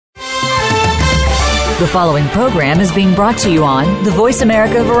The following program is being brought to you on the Voice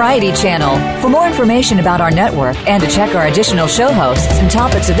America Variety Channel. For more information about our network and to check our additional show hosts and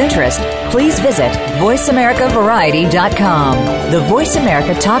topics of interest, please visit voiceamericavariety.com. The Voice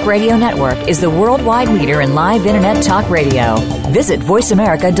America Talk Radio Network is the worldwide leader in live Internet talk radio. Visit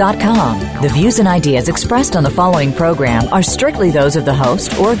voiceamerica.com. The views and ideas expressed on the following program are strictly those of the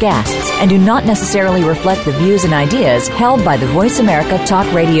host or guests and do not necessarily reflect the views and ideas held by the Voice America Talk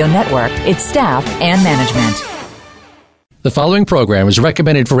Radio Network, its staff, and management. The following program is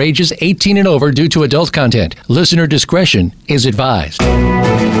recommended for ages 18 and over due to adult content. Listener discretion is advised.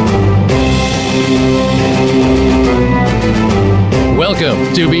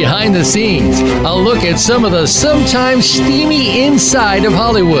 Welcome to Behind the Scenes, a look at some of the sometimes steamy inside of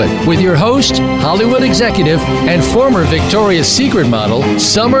Hollywood with your host, Hollywood executive, and former Victoria's Secret model,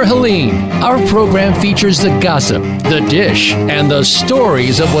 Summer Helene. Our program features the gossip, the dish, and the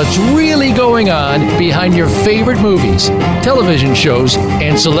stories of what's really going on behind your favorite movies, television shows,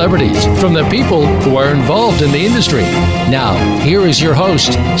 and celebrities from the people who are involved in the industry. Now, here is your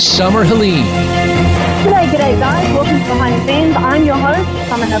host, Summer Helene. G'day guys, welcome to Behind the Scenes. I'm your host,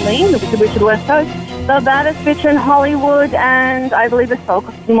 Summer Helene, the Wicked Witch West Coast, the baddest bitch in Hollywood, and I believe the Soul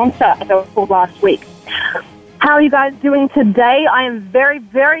Costume Monster, as I was called last week. How are you guys doing today? I am very,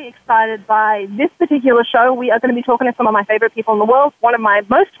 very excited by this particular show. We are going to be talking to some of my favorite people in the world, one of my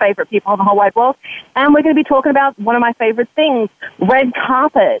most favorite people in the whole wide world, and we're going to be talking about one of my favorite things, red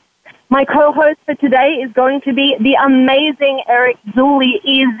carpet. My co-host for today is going to be the amazing Eric Zuley,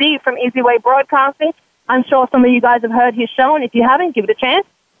 EZ from Easy Way Broadcasting. I'm sure some of you guys have heard his show, and if you haven't, give it a chance.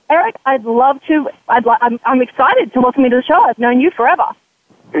 Eric, I'm excited to welcome you to the show. I've known you forever.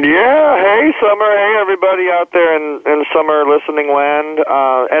 Yeah, hey, Summer. Hey, everybody out there in Summer listening land.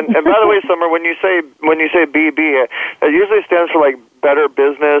 And by the way, Summer, when you say BB, it usually stands for like Better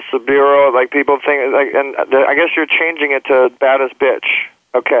Business Bureau. Like people think, like, and I guess you're changing it to Baddest Bitch.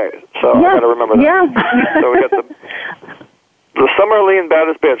 Okay, so I got to remember that. Yeah. So we got the Summer Helene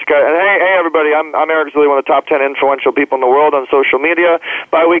Baddest Bitch. And hey, everybody, I'm Eric Zuley, one of the top 10 influential people in the world on social media,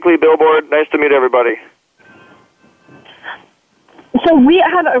 bi-weekly Billboard. Nice to meet everybody. So we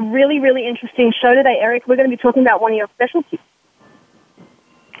have a really, really interesting show today, Eric. We're going to be talking about one of your specialties.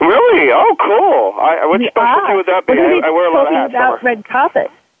 Really? Oh, cool. What specialty would that be? I wear a lot of hats. About red carpet.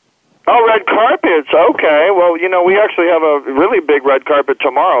 Oh, red carpets. Okay. Well, we actually have a really big red carpet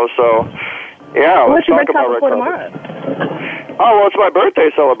tomorrow, so yeah, let's talk about red carpet. Tomorrow? Oh, well, it's my birthday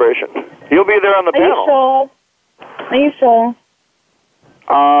celebration. You'll be there on the panel. Are you sure?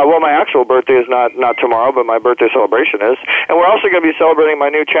 Well, my actual birthday is not tomorrow, but my birthday celebration is. And we're also going to be celebrating my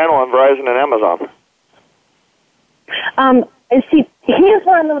new channel on Verizon and Amazon. And see, here's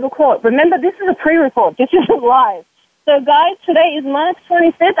where I'm a little caught. Remember, this is a pre-record. This isn't live. So, guys, today is March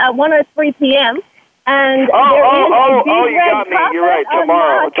 25th at 1:03 p.m. And you got me. You're right.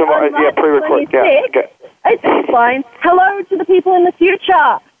 Tomorrow. Yeah, pre-record. Yeah. Okay. It's fine. Hello to the people in the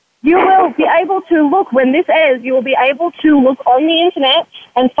future. You will be able to look, when this airs, you will be able to look on the internet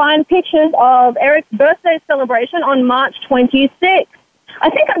and find pictures of Eric's birthday celebration on March 26th. I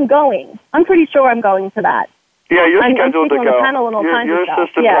think I'm going. I'm pretty sure I'm going to that. Yeah, you're scheduled to go. Your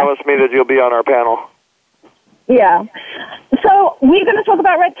assistant promised me that you'll be on our panel. Yeah. So we're going to talk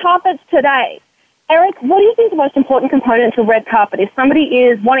about red carpets today. Eric, what do you think the most important component to red carpet? If somebody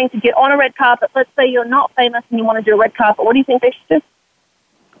is wanting to get on a red carpet, let's say you're not famous and you want to do a red carpet, what do you think they should do?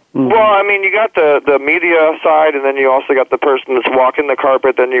 Well, I mean, you got the media side, and then you also got the person that's walking the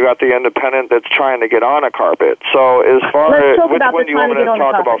carpet, then you got the independent that's trying to get on a carpet. So as far as, which one do you want me to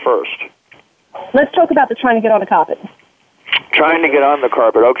talk about first? Let's talk about the trying to get on a carpet. Trying to get on the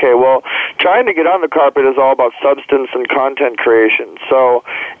carpet. Okay, well, trying to get on the carpet is all about substance and content creation. So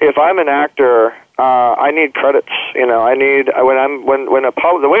if I'm an actor, I need credits. I need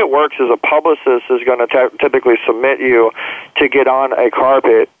the way it works is a publicist is going to typically submit you to get on a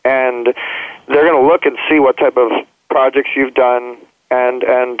carpet, and they're going to look and see what type of projects you've done and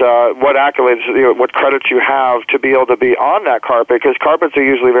what accolades, what credits you have to be able to be on that carpet, because carpets are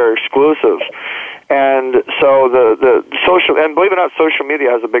usually very exclusive. And so the social, and believe it or not, social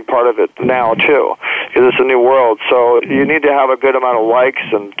media has a big part of it now too, because it's a new world. So you need to have a good amount of likes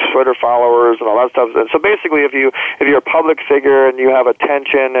and Twitter followers and all that stuff. And so basically, if you're a public figure and you have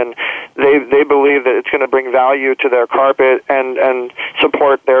attention, and they believe that it's going to bring value to their carpet and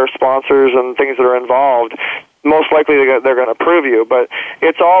support their sponsors and things that are involved, most likely they're going to approve you. But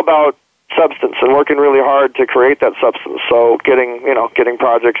it's all about substance and working really hard to create that substance. So getting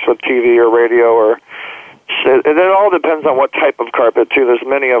projects with TV or radio, and it all depends on what type of carpet too. There's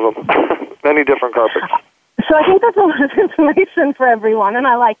many of them, many different carpets. So I think that's a lot of information for everyone, and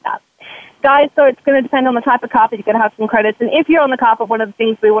I like that. Guys, so it's going to depend on the type of carpet. You're going to have some credits. And if you're on the carpet, one of the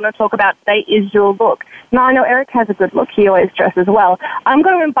things we want to talk about today is your look. Now, I know Eric has a good look. He always dresses well. I'm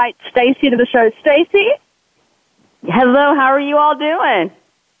going to invite Stacey to the show. Stacey? Hello, how are you all doing?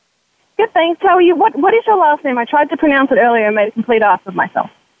 Good, thanks. How are you? What is your last name? I tried to pronounce it earlier and made a complete ass of myself.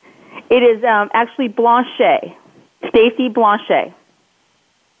 It is actually Blanchet. Stacey Blanchet.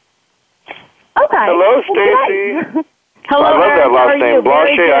 Okay. Hello, Stacey. Hello, I love Eric. that last name.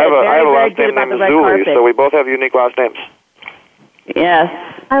 Blanchet. I have a last name named named Zuli, so we both have unique last names. Yes.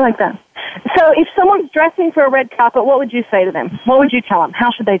 I like that. So if someone's dressing for a red carpet, what would you say to them? What would you tell them? How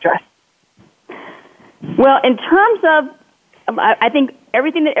should they dress? Well, in terms of, I think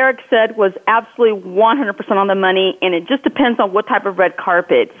everything that Eric said was absolutely 100% on the money, and it just depends on what type of red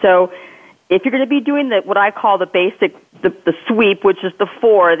carpet. So if you're going to be doing what I call the basic, the sweep, which is the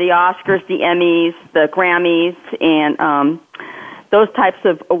four, the Oscars, the Emmys, the Grammys, and those types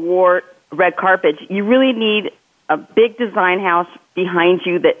of award red carpets, you really need a big design house behind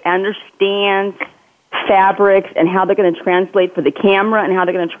you that understands fabrics and how they're going to translate for the camera and how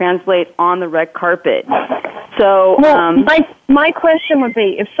they're going to translate on the red carpet. So, my question would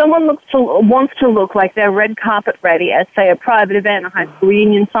be, if someone wants to look like they're red carpet ready at, say, a private event, a high school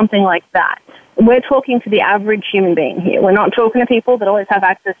reunion, something like that, we're talking to the average human being here. We're not talking to people that always have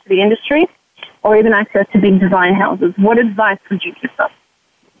access to the industry or even access to big design houses. What advice would you give them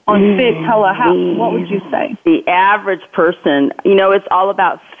on fit, color, how? What would you say? The average person, it's all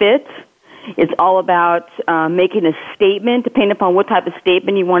about fit. It's all about making a statement, depending upon what type of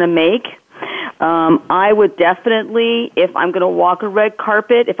statement you want to make. I would definitely, if I'm going to walk a red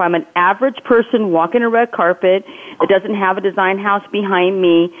carpet, if I'm an average person walking a red carpet that doesn't have a design house behind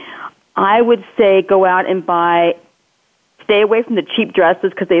me, I would say go out and stay away from the cheap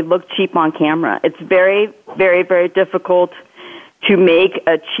dresses because they look cheap on camera. It's very, very, very difficult to make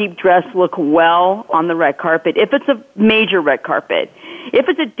a cheap dress look well on the red carpet if it's a major red carpet. If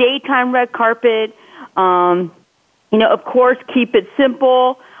it's a daytime red carpet, of course, keep it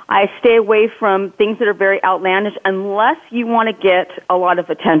simple. I stay away from things that are very outlandish unless you want to get a lot of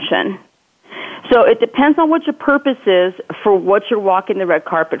attention. So it depends on what your purpose is for what you're walking the red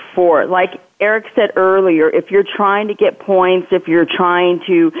carpet for. Like Eric said earlier, if you're trying to get points, if you're trying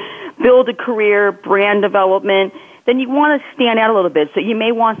to build a career, brand development, then you want to stand out a little bit. So you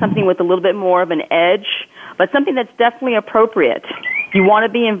may want something with a little bit more of an edge, but something that's definitely appropriate. You want to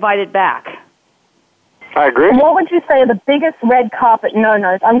be invited back. I agree. What would you say are the biggest red carpet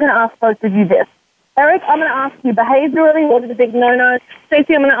no-nos? I'm going to ask both of you this. Eric, I'm going to ask you behaviorally, what are the big no-nos?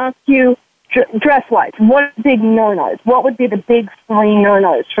 Stacey, I'm going to ask you dress-wise, what are the big no-nos? What would be the big three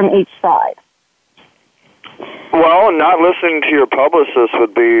no-nos from each side? Well, not listening to your publicist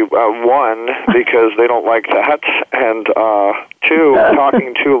would be one, because they don't like that, and two,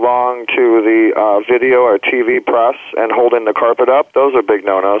 talking too long to the video or TV press and holding the carpet up. Those are big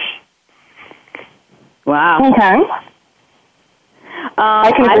no-nos. Wow. Okay.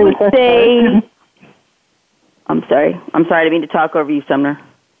 I would say... I'm sorry. I didn't mean to talk over you, Sumner.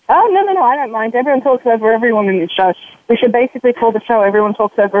 Oh, no, I don't mind. Everyone talks over everyone in this show. We should basically call the show Everyone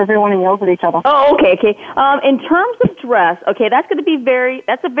Talks Over Everyone and Yells at Each Other. Oh, okay. In terms of dress, that's going to be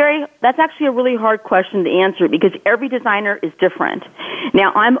that's actually a really hard question to answer because every designer is different.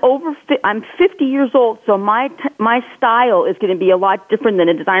 Now, I'm 50 years old, so my style is going to be a lot different than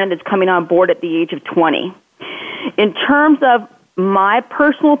a designer that's coming on board at the age of 20. In terms of my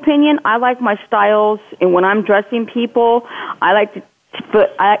personal opinion, I like my styles, and when I'm dressing people,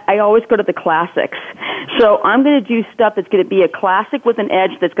 but I always go to the classics. So I'm going to do stuff that's going to be a classic with an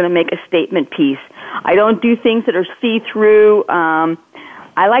edge that's going to make a statement piece. I don't do things that are see-through.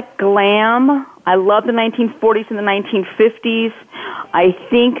 I like glam. I love the 1940s and the 1950s. I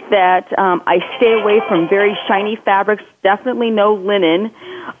think that I stay away from very shiny fabrics, definitely no linen.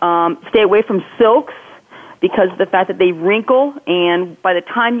 Stay away from silks because of the fact that they wrinkle, and by the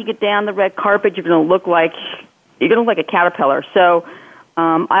time you get down the red carpet, you're going to look like a caterpillar. So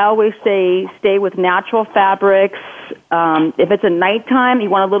I always say stay with natural fabrics. If it's a nighttime, you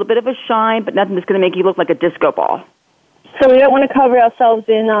want a little bit of a shine, but nothing that's going to make you look like a disco ball. So we don't want to cover ourselves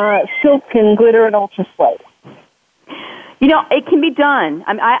in silk and glitter and ultra slate. It can be done.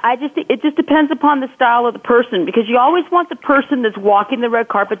 It just depends upon the style of the person because you always want the person that's walking the red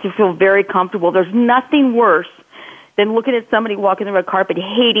carpet to feel very comfortable. There's nothing worse than looking at somebody walking the red carpet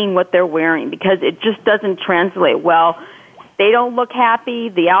hating what they're wearing because it just doesn't translate well. They don't look happy,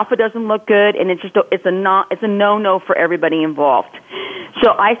 the outfit doesn't look good, and it's a no-no for everybody involved.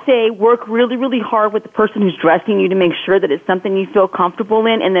 So I say work really, really hard with the person who's dressing you to make sure that it's something you feel comfortable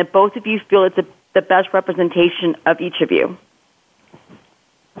in and that both of you feel it's the best representation of each of you.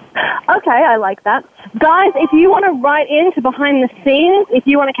 Okay, I like that. Guys, if you want to write in to Behind the Scenes, if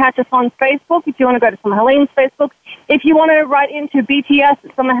you want to catch us on Facebook, if you want to go to Summer Helene's Facebook, if you want to write into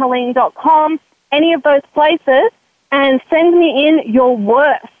bts@summerhelene.com, any of those places, and send me in your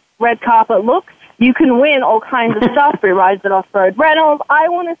worst red carpet looks, you can win all kinds of stuff, free rides at off-road rentals. I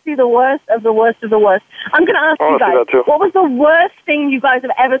want to see the worst of the worst of the worst. I'm going to ask you guys, what was the worst thing you guys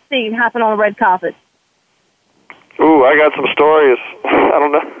have ever seen happen on a red carpet? Ooh, I got some stories. I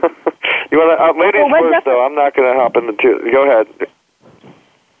don't know. You want to, ladies first, though. I'm not going to hop into two. Go ahead.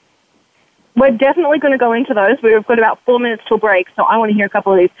 We're definitely going to go into those. We've got about 4 minutes till break, so I want to hear a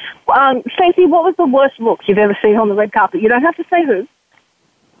couple of these. Stacey, what was the worst looks you've ever seen on the red carpet? You don't have to say who.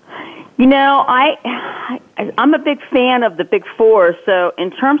 You know, I'm a big fan of the Big Four, so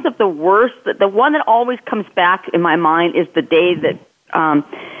in terms of the worst, the one that always comes back in my mind is the day that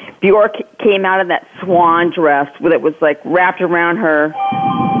Bjork came out of that swan dress that was like wrapped around her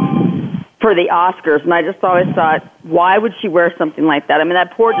for the Oscars, and I just always thought, why would she wear something like that? I mean,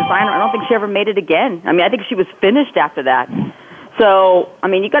 that poor designer, I don't think she ever made it again. I mean, I think she was finished after that. So, I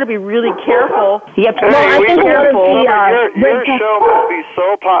mean, you got to be really careful. You have to be careful. Your show must be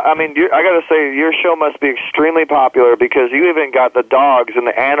so I mean, I got to say, your show must be extremely popular because you even got the dogs and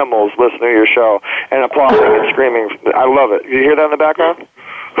the animals listening to your show and applauding and screaming. I love it. You hear that in the background?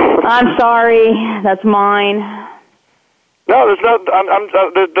 I'm sorry. That's mine. No, there's no.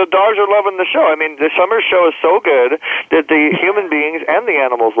 The dogs are loving the show. I mean, the summer show is so good that the human beings and the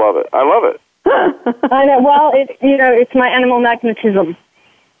animals love it. I love it. I know. Well, it's my animal magnetism.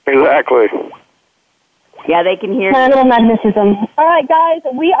 Exactly. Yeah, they can hear. Animal magnetism. All right, guys,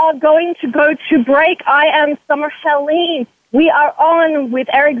 we are going to go to break. I am Summer Helene. We are on with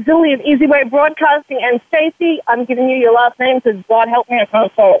Eric Zilli of Easy Way Broadcasting and Stacey. I'm giving you your last name because God help me, I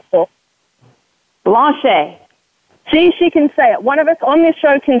can't say it. So. Blanche. See, she can say it. One of us on this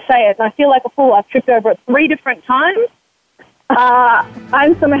show can say it, and I feel like a fool. I've tripped over it 3 different times.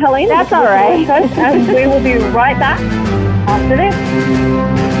 I'm Summer Helene. That's all right. And we will be right back after this.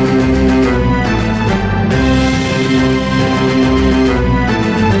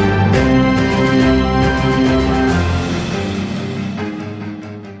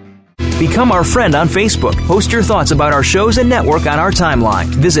 Become our friend on Facebook. Post your thoughts about our shows and network on our timeline.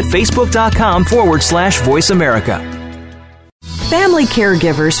 Visit Facebook.com/Voice America. Family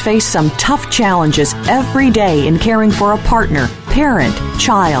caregivers face some tough challenges every day in caring for a partner, parent,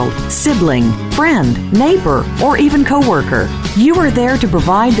 child, sibling, friend, neighbor, or even coworker. You are there to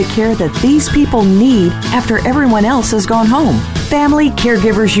provide the care that these people need after everyone else has gone home. Family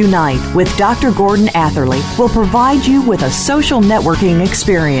Caregivers Unite with Dr. Gordon Atherley will provide you with a social networking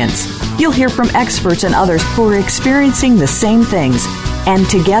experience. You'll hear from experts and others who are experiencing the same things, and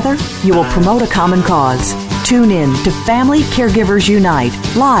together you will promote a common cause. Tune in to Family Caregivers Unite,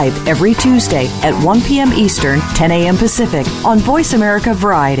 live every Tuesday at 1 p.m. Eastern, 10 a.m. Pacific on Voice America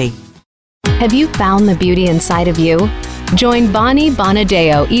Variety. Have you found the beauty inside of you? Join Bonnie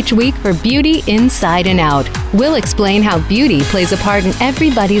Bonadeo each week for Beauty Inside and Out. We'll explain how beauty plays a part in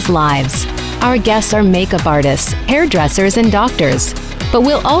everybody's lives. Our guests are makeup artists, hairdressers, and doctors. But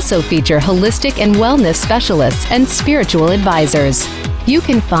we'll also feature holistic and wellness specialists and spiritual advisors. You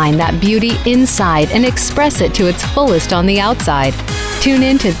can find that beauty inside and express it to its fullest on the outside. Tune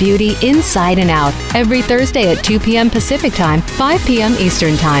in to Beauty Inside and Out every Thursday at 2 p.m. Pacific Time, 5 p.m.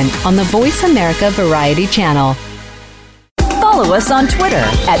 Eastern Time on the Voice America Variety Channel. Follow us on Twitter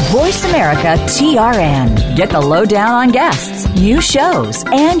at VoiceAmericaTRN. Get the lowdown on guests, new shows,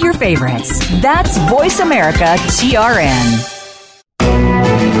 and your favorites. That's VoiceAmericaTRN.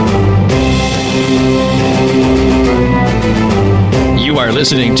 You are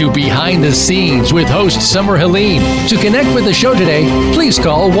listening to Behind the Scenes with host Summer Helene. To connect with the show today, please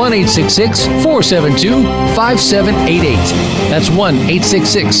call 1-866-472-5788. That's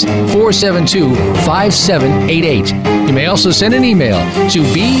 1-866-472-5788. You may also send an email to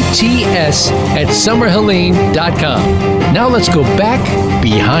bts@summerhelene.com. Now let's go back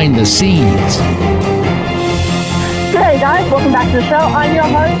behind the scenes. Hey guys, welcome back to the show. I'm your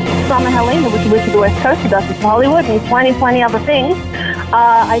host, Summer Helene, the Wicked Witch of the West Coast, who does this in Hollywood and plenty other things.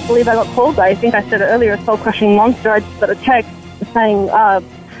 I believe I got called, I think I said it earlier, a soul-crushing monster. I just got a text saying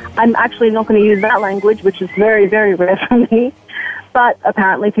I'm actually not going to use that language, which is very, very rare for me. But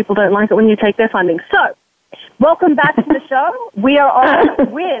apparently people don't like it when you take their funding. So, welcome back to the show. We are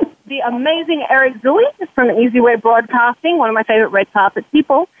on with the amazing Eric Zilli from Easy Way Broadcasting, one of my favorite red carpet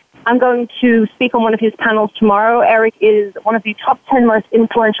people. I'm going to speak on one of his panels tomorrow. Eric is one of the top 10 most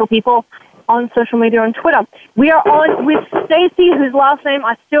influential people on social media on Twitter. We are on with Stacey, whose last name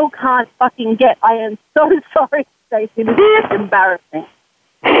I still can't fucking get. I am so sorry, Stacey. This is embarrassing.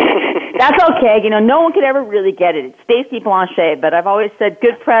 That's okay. No one could ever really get it. It's Stacey Blanchet, but I've always said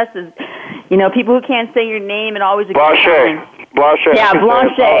good press is, people who can't say your name and always a good sign. Blanchet. Yeah,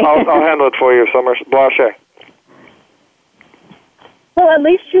 Blanchet. I'll handle it for you, Summer. Blanchet. Well, at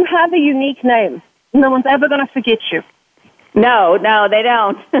least you have a unique name. No one's ever going to forget you. No, they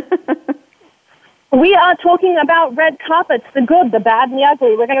don't. We are talking about red carpets, the good, the bad, and the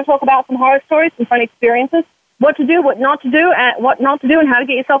ugly. We're going to talk about some horror stories, some fun experiences, what to do, what not to do, and how to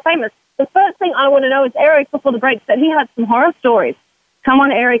get yourself famous. The first thing I want to know is Eric, before the break, said he had some horror stories. Come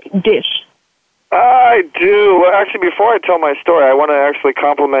on, Eric, dish. I do. Well, actually, before I tell my story, I want to actually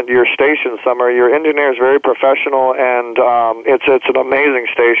compliment your station, Summer. Your engineer is very professional, and it's an amazing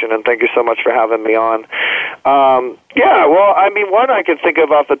station, and thank you so much for having me on. One I could think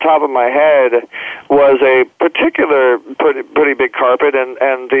of off the top of my head was a particular pretty big carpet, and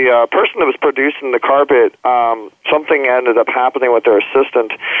the person that was producing the carpet, something ended up happening with their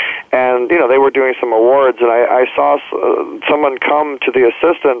assistant, and, they were doing some awards, and I saw someone come to the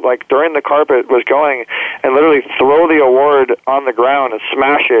assistant, like, during the carpet was going, and literally throw the award on the ground and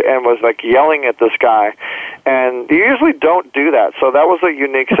smash it, and was, like, yelling at this guy. And you usually don't do that, so that was a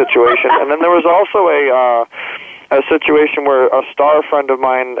unique situation. And then there was also a situation where a star friend of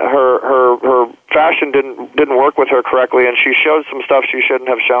mine, her fashion didn't work with her correctly, and she showed some stuff she shouldn't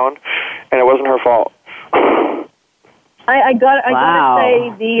have shown, and it wasn't her fault. I gotta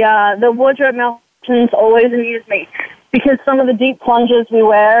say the wardrobe malfunctions always amuse me, because some of the deep plunges we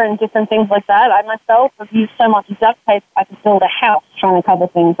wear and different things like that, I myself have used so much duct tape I could build a house trying to cover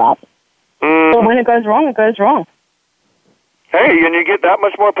things up. So when it goes wrong, it goes wrong. Hey, and you get that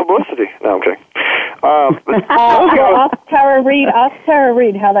much more publicity. No, I'm kidding. Ask Tara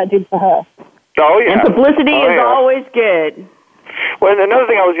Reid how that did for her. Oh, yeah. And publicity is always good. Well, another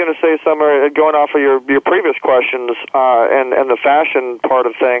thing I was going to say, Summer, going off of your previous questions and the fashion part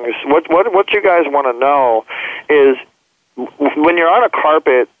of things, what you guys want to know is, when you're on a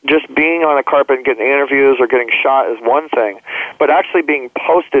carpet, just being on a carpet and getting interviews or getting shot is one thing, but actually being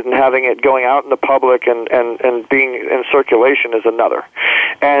posted and having it going out in the public and being in circulation is another.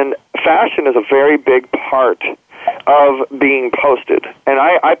 And fashion is a very big part of being posted. And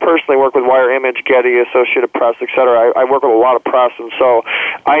I personally work with Wire Image, Getty, Associated Press, etc. I work with a lot of press, and so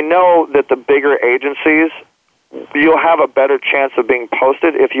I know that the bigger agencies, you'll have a better chance of being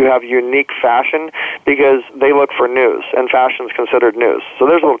posted if you have unique fashion, because they look for news, and fashion is considered news. So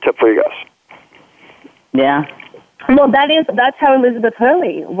there's a little tip for you guys. Yeah. Well, that's how Elizabeth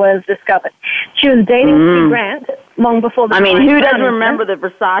Hurley was discovered. She was dating Hugh Grant long before the who doesn't remember the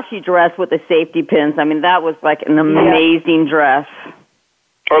Versace dress with the safety pins? I mean, that was like an amazing dress.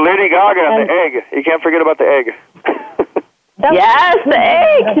 Or Lady Gaga and the egg. You can't forget about the egg. Yes, the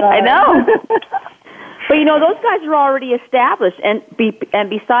egg. I know. But, those guys are already established, and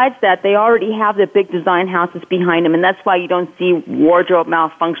besides that, they already have the big design houses behind them, and that's why you don't see wardrobe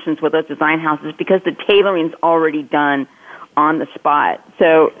malfunctions with those design houses, because the tailoring's already done on the spot.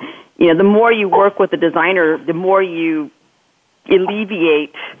 So, the more you work with the designer, the more you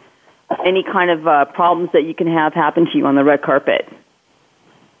alleviate any kind of problems that you can have happen to you on the red carpet.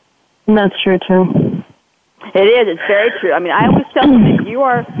 That's true, too. It is. It's very true. I mean, I always tell them, if you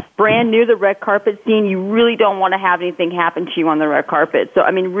are brand new to the red carpet scene, you really don't want to have anything happen to you on the red carpet. So,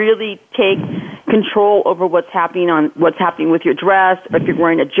 I mean, really take control over what's happening with your dress. If you're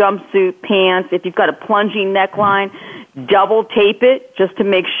wearing a jumpsuit, pants, if you've got a plunging neckline, double tape it just to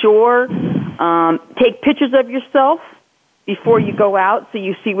make sure. Take pictures of yourself before you go out so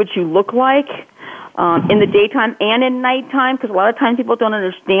you see what you look like. In the daytime and in nighttime, because a lot of times people don't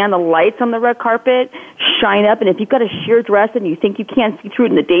understand the lights on the red carpet shine up, and if you've got a sheer dress and you think you can't see through it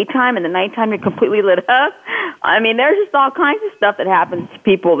in the daytime, and the nighttime you're completely lit up, I mean, there's just all kinds of stuff that happens to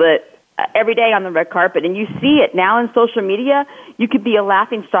people that every day on the red carpet, and you see it now in social media. You could be a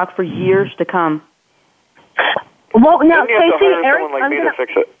laughingstock for years to come. Well, now, Stacey, Eric, someone like me to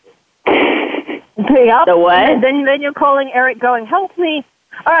fix it. The what? Then you're calling Eric, going, "Help me."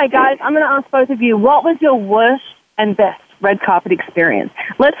 All right, guys, I'm going to ask both of you, what was your worst and best red carpet experience?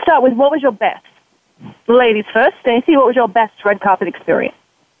 Let's start with, what was your best? Ladies first. Stacey, what was your best red carpet experience?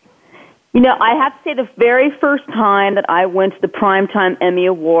 I have to say the very first time that I went to the Primetime Emmy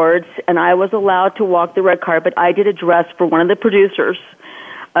Awards and I was allowed to walk the red carpet, I did a dress for one of the producers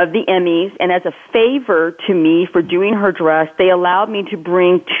of the Emmys, and as a favor to me for doing her dress, they allowed me to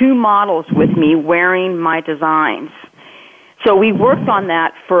bring 2 models with me wearing my designs. So we worked on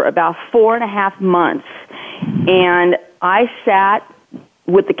that for about 4.5 months, and I sat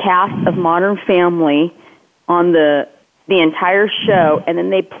with the cast of Modern Family on the entire show, and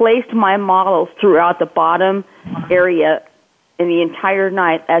then they placed my models throughout the bottom area in the entire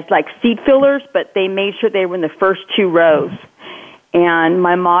night as like seat fillers, but they made sure they were in the first 2 rows. And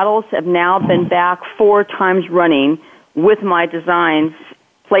my models have now been back 4 times running with my designs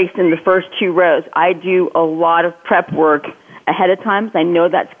placed in the first 2 rows. I do a lot of prep work ahead of time, so I know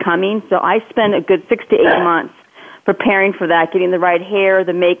that's coming. So I spend a good 6 to 8 months preparing for that, getting the right hair,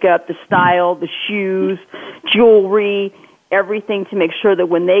 the makeup, the style, the shoes, jewelry, everything to make sure that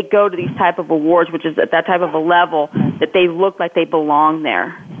when they go to these type of awards, which is at that type of a level, that they look like they belong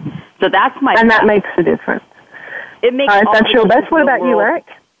there. So that's my... And that makes a difference. It makes that's your best. What about you, Eric?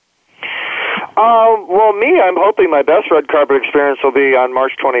 Well, me, I'm hoping my best red carpet experience will be on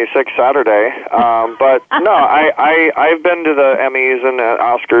March 26th, Saturday. But no, I've been to the Emmys and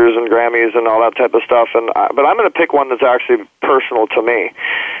Oscars and Grammys and all that type of stuff. But I'm going to pick one that's actually personal to me.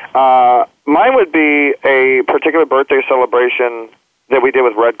 Mine would be a particular birthday celebration that we did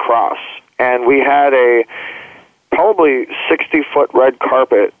with Red Cross, and we had a probably 60-foot red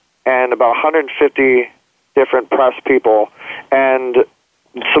carpet and about 150 different press people, and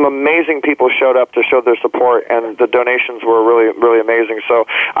some amazing people showed up to show their support, and the donations were really, really amazing. So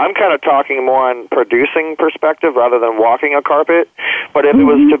I'm kind of talking more on producing perspective rather than walking a carpet. But if it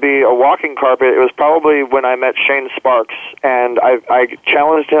was to be a walking carpet, it was probably when I met Shane Sparks, and I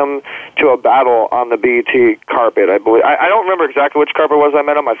challenged him to a battle on the BET carpet. I believe I don't remember exactly which carpet it was I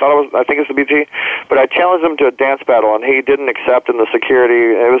met him. I think it's the BET, but I challenged him to a dance battle, and he didn't accept. In the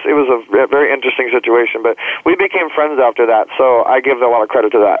security, it was a very interesting situation. But we became friends after that, so I give a lot of credit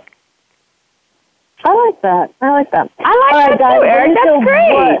to that. I like that. I like that guys, too, Eric. That's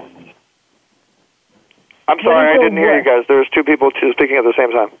great. I'm sorry, I didn't hear you guys. There was 2 people speaking at the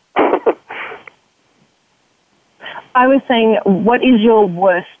same time. I was saying, what is your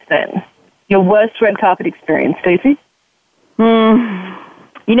worst then? Your worst red carpet experience, Stacey?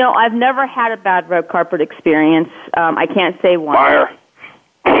 You know, I've never had a bad red carpet experience. I can't say one. Liar.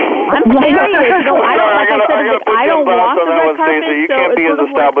 I'm serious. I don't walk the red carpet. You can't be as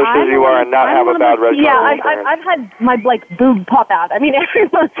established as you are and not have a bad red carpet. Yeah, I've had my boob pop out. I mean,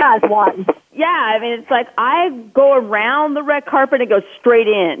 everyone has one. Yeah, I mean, it's like I go around the red carpet and go straight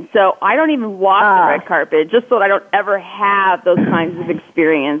in. So I don't even walk the red carpet just so I don't ever have those kinds of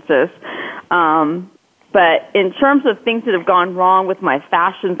experiences. But in terms of things that have gone wrong with my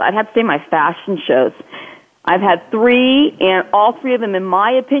fashions, I'd have to say my fashion shows. I've had 3, and all 3 of them, in my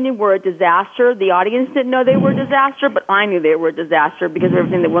opinion, were a disaster. The audience didn't know they were a disaster, but I knew they were a disaster because of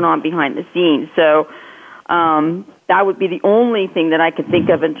everything that went on behind the scenes. So that would be the only thing that I could think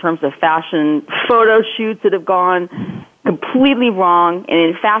of in terms of fashion photo shoots that have gone completely wrong. And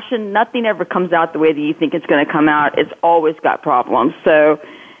in fashion, nothing ever comes out the way that you think it's going to come out. It's always got problems. So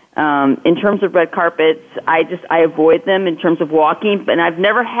in terms of red carpets, I avoid them in terms of walking. And I've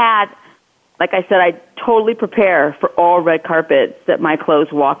never had... Like I said, I totally prepare for all red carpets that my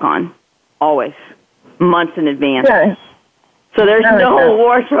clothes walk on, always, months in advance. Yes. So there's no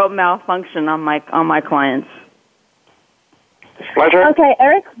wardrobe malfunction on my clients. My turn? Okay,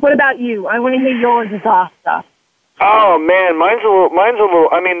 Eric, what about you? I want to hear your disaster. Oh, man, mine's a little,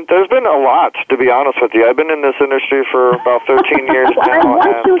 I mean, there's been a lot, to be honest with you. I've been in this industry for about 13 years now. I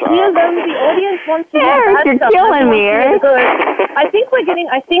want to hear them. The audience wants to hear Eric, you're killing me, Eric. I think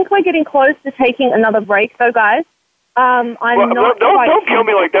we're getting close to taking another break, though, guys. Don't kill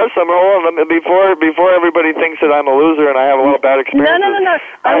me like that, Summer. Hold on, before everybody thinks that I'm a loser and I have a lot of bad experiences. No.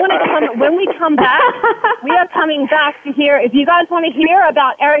 I want to come when we come back. We are coming back to hear. If you guys want to hear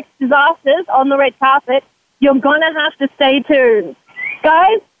about Eric's disasters on the red carpet, you're going to have to stay tuned.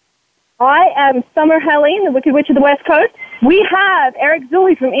 Guys, I am Summer Helene, the Wicked Witch of the West Coast. We have Eric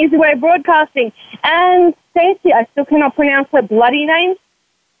Zulli from Easy Way Broadcasting. And Stacey, I still cannot pronounce her bloody name.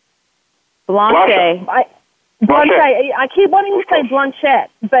 Blanchet. Blanchet. I keep wanting to say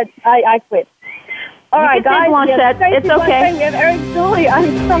Blanchette, but I quit. All right, guys. Blanchette. It's okay. We have Eric Zulli.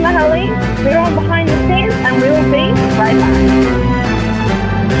 I'm Summer Helene. We're on Behind the Scenes, and we will be right back.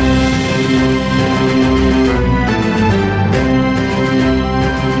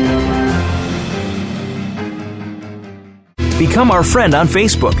 Become our friend on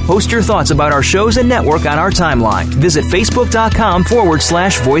Facebook. Post your thoughts about our shows and network on our timeline. Visit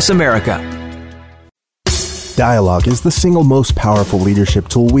Facebook.com/Voice America. Dialogue is the single most powerful leadership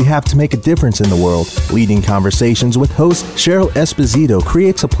tool we have to make a difference in the world. Leading Conversations with host Cheryl Esposito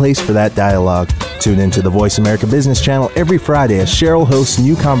creates a place for that dialogue. Tune into the Voice America Business Channel every Friday as Cheryl hosts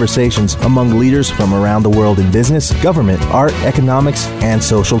new conversations among leaders from around the world in business, government, art, economics, and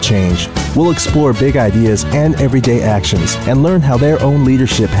social change. We'll explore big ideas and everyday actions and learn how their own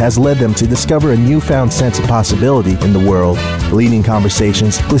leadership has led them to discover a newfound sense of possibility in the world. Leading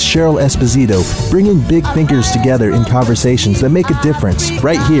Conversations with Cheryl Esposito, bringing big thinkers leaders together in conversations that make a difference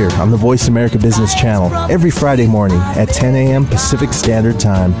right here on the Voice America Business Channel every Friday morning at 10 a.m. Pacific Standard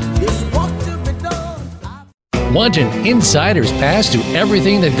Time. Want an insider's pass to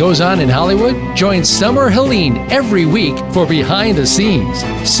everything that goes on in Hollywood? Join Summer Helene every week for Behind the Scenes.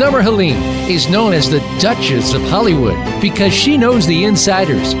 Summer Helene is known as the Duchess of Hollywood because she knows the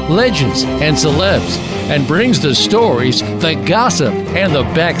insiders, legends, and celebs, and brings the stories, the gossip, and the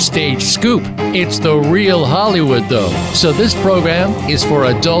backstage scoop. It's the real Hollywood, though. So this program is for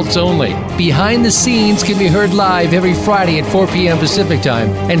adults only. Behind the Scenes can be heard live every Friday at 4 p.m. Pacific Time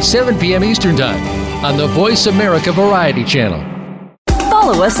and 7 p.m. Eastern Time on the Voice America Variety Channel.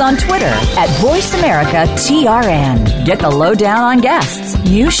 Follow us on Twitter at VoiceAmericaTRN. Get the lowdown on guests,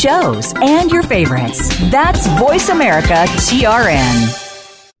 new shows, and your favorites. That's Voice America TRN.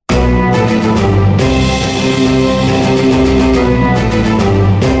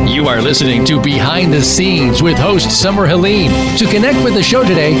 You are listening to Behind the Scenes with host Summer Helene. To connect with the show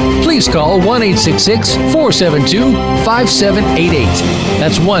today, please call 1-866-472-5788.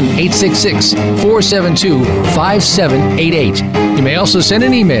 That's 1-866-472-5788. You may also send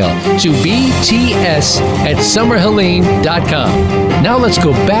an email to bts@summerhelene.com. Now let's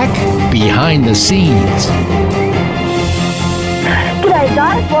go back behind the scenes. G'day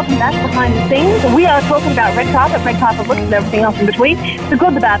guys, welcome back behind the scenes. We are talking about red carpet looks and everything else in between. The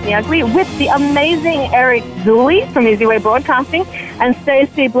good, the bad, and the ugly with the amazing Eric Zuley from Easy Way Broadcasting and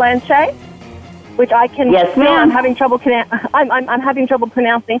Stacey Blanchet, which I can I'm having trouble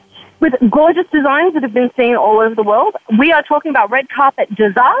pronouncing, with gorgeous designs that have been seen all over the world. We are talking about red carpet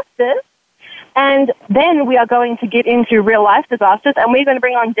disasters, and then we are going to get into real life disasters, and we're going to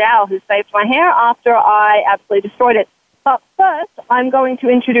bring on Dow, who saved my hair after I absolutely destroyed it. But first, I'm going to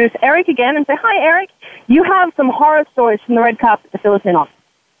introduce Eric again and say, hi, Eric. You have some horror stories from the red carpet to fill us in on.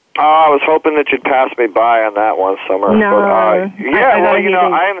 I was hoping that you'd pass me by on that one, Summer. No. But,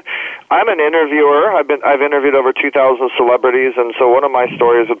 I'm an interviewer. I've interviewed over 2,000 celebrities, and so one of my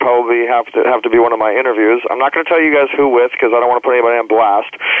stories would probably have to be one of my interviews. I'm not going to tell you guys who with because I don't want to put anybody on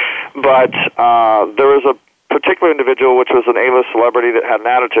blast. But there was a particular individual, which was an A-list celebrity that had an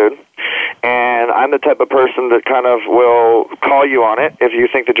attitude, and I'm the type of person that kind of will call you on it if you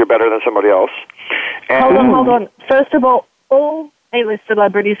think that you're better than somebody else. And hold on. First of all A-list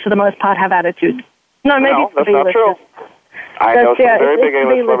celebrities, for the most part, have attitudes. No, that's not true. I know some very big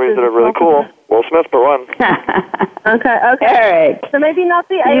A-list celebrities that are really cool. Will Smith, for one. Okay. Eric. So maybe not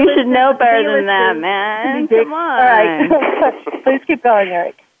the A-list. You should know better than that, man. Come on. All right. Please keep going,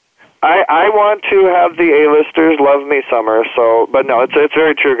 Eric. I want to have the A-listers love me, Summer. So, but no, it's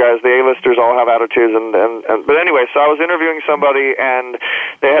very true, guys. The A-listers all have attitudes, and but anyway. So I was interviewing somebody, and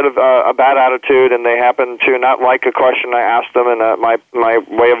they had a bad attitude, and they happened to not like a question I asked them, and my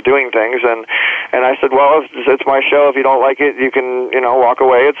way of doing things, and I said, well, it's my show. If you don't like it, you can walk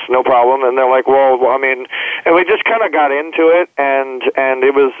away. It's no problem. And they're like, well, I mean, and we just kind of got into it, and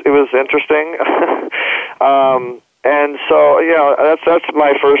it was interesting. And so, that's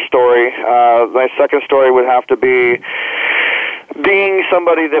my first story. My second story would have to be being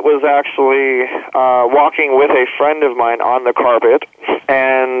somebody that was actually walking with a friend of mine on the carpet,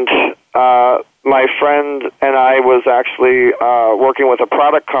 and my friend and I was actually working with a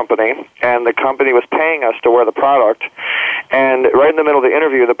product company, and the company was paying us to wear the product, and right in the middle of the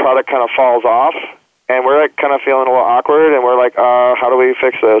interview, the product kind of falls off. And we're kind of feeling a little awkward, and we're like, how do we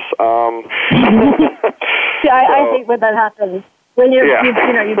fix this? I hate when that happens. When you've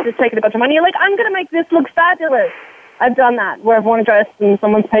just taken a bunch of money, you're like, I'm going to make this look fabulous. I've done that, where I've worn a dress and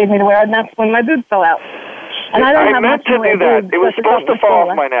someone's paid me to wear it, and that's when my boobs fell out. And I don't have much to do that. It was supposed to fall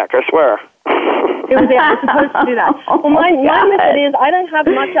off my neck, I swear. It was supposed to do that. Well, my method is I don't have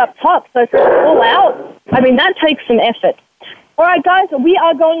much up top, so if it's all out, I mean, that takes some effort. All right, guys, we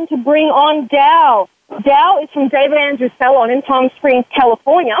are going to bring on Dow. Dow is from David Andrews Salon in Palm Springs,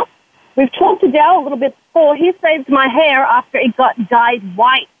 California. We've talked to Dow a little bit before. He saved my hair after it got dyed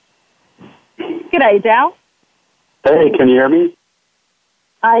white. G'day, Dow. Hey, can you hear me?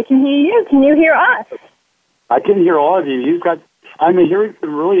 I can hear you. Can you hear us? I can hear all of you. I'm hearing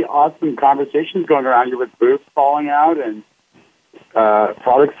some really awesome conversations going around here with boobs falling out and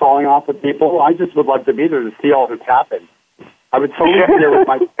products falling off of people. I just would love to be there to see all this happen. I would totally be there with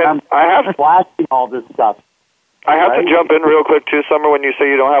my camera flashing all this stuff. I have to jump in real quick, too, Summer, when you say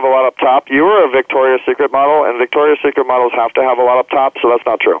you don't have a lot up top. You were a Victoria's Secret model, and Victoria's Secret models have to have a lot up top, so that's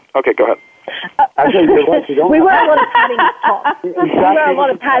not true. Okay, go ahead. We wear a lot of padding up top. We wear a lot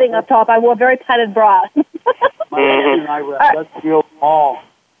of padding up top. I wore very padded bras. My husband and I were at Westfield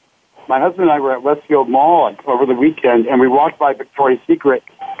Mall. over the weekend, and we walked by Victoria's Secret,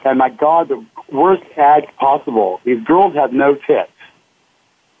 And my God, the worst ads possible. These girls have no tits.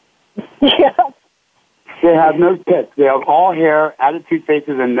 Yeah. They have no tits. They have all hair, attitude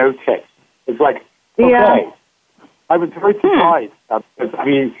faces, and no tits. It's like, okay. Yeah. I was very surprised. I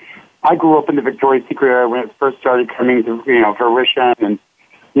mean, I grew up in the Victoria's Secret era when it first started coming to, fruition, and,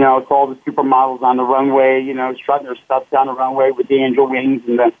 it's all the supermodels on the runway, strutting their stuff down the runway with the angel wings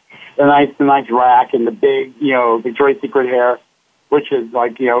and the nice rack and the big, Victoria's Secret hair, which is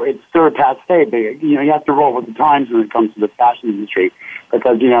like, it's sort of passe, but, you have to roll with the times when it comes to the fashion industry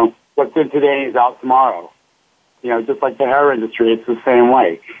because, what's in today is out tomorrow. Just like the hair industry, it's the same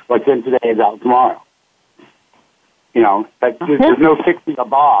way. What's in today is out tomorrow. There's no fixing a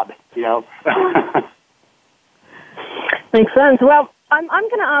bob, Makes sense. Well, I'm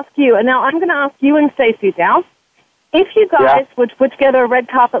going to ask you, and now I'm going to ask you and Stacey now, if you guys would put together a red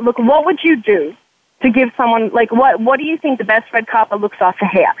carpet look, what would you do to give someone, what do you think the best red carpet looks are for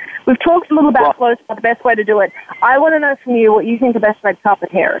hair? We've talked a little about clothes, about the best way to do it. I want to know from you what you think the best red carpet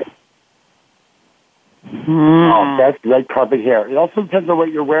hair is. Oh, best red carpet hair. It also depends on what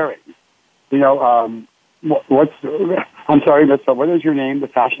you're wearing. I'm sorry, Miss, what is your name, the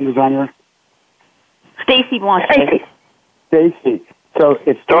fashion designer? Stacey wants Stacey. So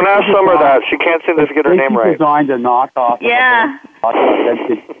it's don't ask Summer that. She can't seem to get her name right. Designed a knockoff. Yeah. Of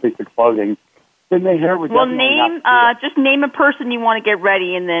piece of clothing. Then the hair would just name a person you want to get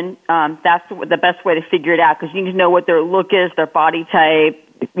ready, and then that's the best way to figure it out because you need to know what their look is, their body type.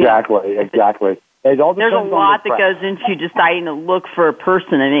 Exactly. It all There's a lot that goes into deciding a look for a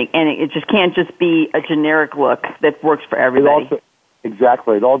person, and it just can't just be a generic look that works for everybody.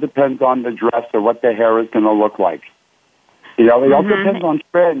 Exactly. It all depends on the dress or what the hair is going to look like. It also depends on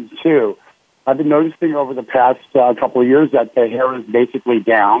trends, too. I've been noticing over the past couple of years that the hair is basically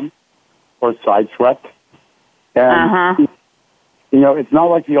down or side swept. And, it's not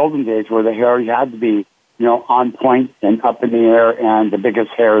like the olden days where the hair had to be, on point and up in the air and the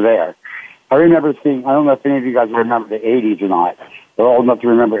biggest hair there. I remember seeing, I don't know if any of you guys remember the 80s or not. They're old enough to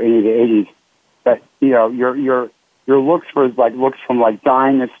remember any of the 80s. But, your looks were looks from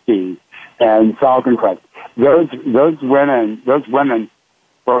Dynasty and Falcon Crest. Those women were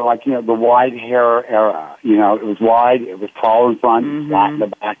the wide hair era. It was wide, it was tall in front, flat in the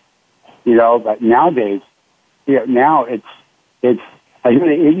back. But nowadays, now it's I think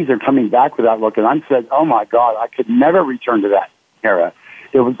the 80s are coming back with that look, and I said, oh my God, I could never return to that era.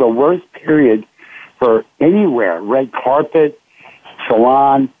 It was the worst period for anywhere, red carpet,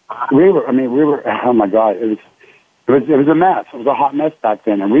 salon. We were, oh my God, it was a mess. It was a hot mess back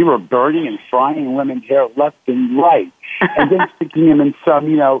then, and we were burning and frying women's hair left and right, and then sticking them in some,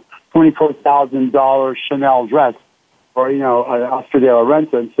 $24,000 Chanel dress or, an Oscar de la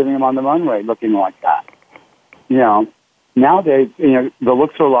Renta and sitting them on the runway looking like that. Nowadays, the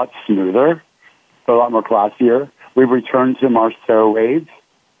looks are a lot smoother, they're a lot more classier. We've returned to Marceau waves.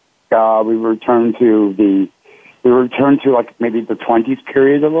 We returned to maybe the 20s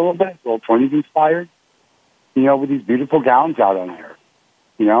period a little bit, a little 20s inspired. With these beautiful gowns out on there.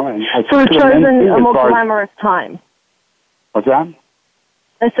 And so we've chosen a more glamorous time. What's that?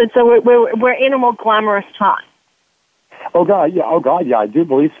 I said so. We're in a more glamorous time. Oh God, yeah. I do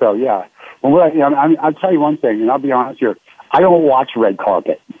believe so. Yeah. Well, I'll tell you one thing, and I'll be honest here. I don't watch red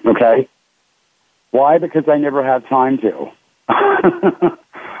carpet. Okay. Why? Because I never have time to.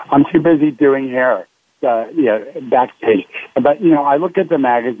 I'm too busy doing hair, backstage. But I look at the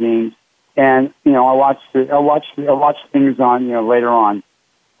magazines, and I watch things on later on.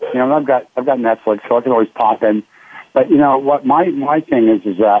 And I've got Netflix, so I can always pop in. But what my thing is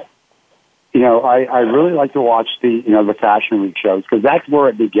that I really like to watch the Fashion Week shows because that's where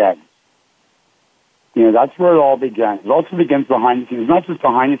it begins. That's where it all begins. It also begins behind the scenes. It's not just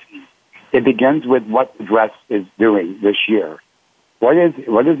behind the scenes. It begins with what the dress is doing this year. What is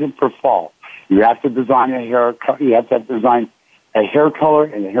it for fall? You have to design a hair. You have to design a hair color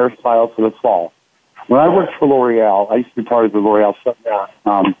and a hairstyle for the fall. When I worked for L'Oreal, I used to be part of the L'Oreal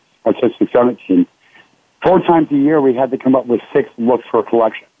Artistic Summit team. 4 times a year, we had to come up with 6 looks for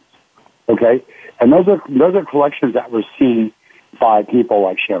collections. Okay, and those are collections that were seen by people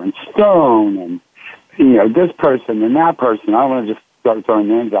like Sharon Stone and this person and that person. I don't want to just start throwing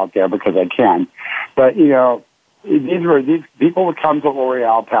names out there because I can, but these people would come to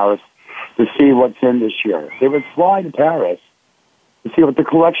L'Oreal Paris to see what's in this year. They would fly to Paris to see what the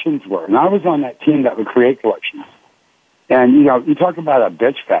collections were, and I was on that team that would create collections. And you talk about a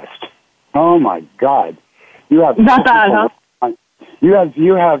bitch fest. Oh my God, you have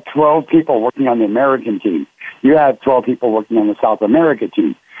You have 12 people working on the American team. You have 12 people working on the South America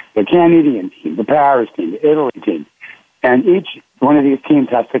team, the Canadian team, the Paris team, the Italy team. And each one of these teams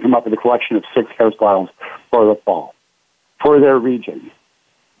has to come up with a collection of 6 hairstyles for the fall, for their region.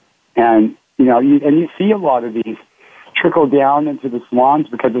 And, you see a lot of these trickle down into the salons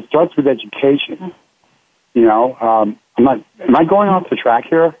because it starts with education. Am I going off the track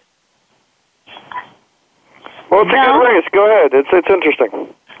here? Well, it's a good race. Go ahead. It's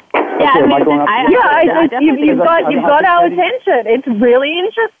interesting. Yeah, you've got our attention. It's really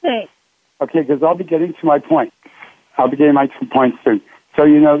interesting. Okay, because I'll be getting to my point. I'll be getting my 2 points soon. So,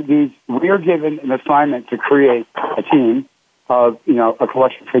 we are given an assignment to create a team of, a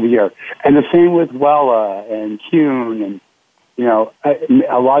collection for the year. And the same with Wella and Kuhn and,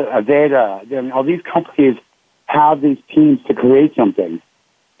 a lot of Aveda. All these companies have these teams to create something.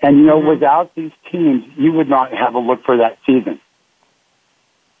 And, without these teams, you would not have a look for that season.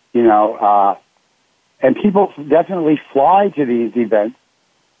 And people definitely fly to these events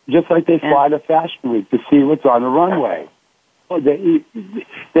just like they fly to Fashion Week to see what's on the runway. The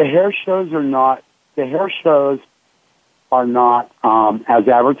hair shows are not as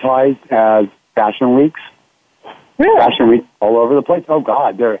advertised as Fashion Weeks. Really? Fashion Week all over the place. Oh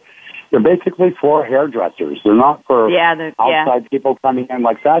God, they're basically for hairdressers. They're not for outside people coming in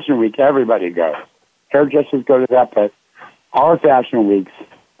like Fashion Week. Everybody goes. Hairdressers go to that, but our Fashion Weeks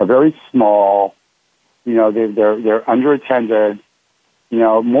are very small. They're underattended.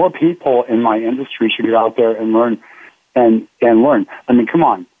 More people in my industry should get out there and learn and learn. I mean, come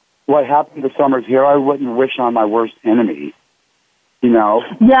on. What happened to Summers here, I wouldn't wish on my worst enemy.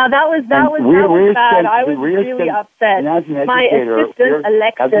 Yeah, that was bad. I was really upset. My assistant,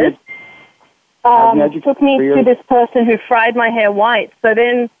 Alexis, took me to this person who fried my hair white. So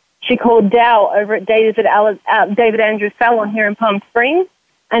then she called Dow over at David Andrews Salon here in Palm Springs,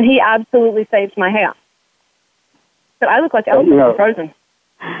 and he absolutely saved my hair. But I look like Elsa from Frozen.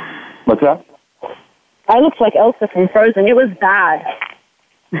 What's that? I looked like Elsa from Frozen. It was bad.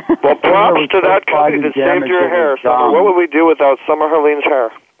 Well, props to that company that saved your hair. Summer. What would we do without Summer Helene's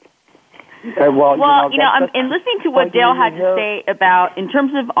hair? I'm listening to what Dale had to say about, in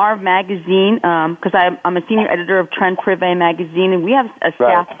terms of our magazine, because I'm a senior editor of Trend Privé magazine, and we have a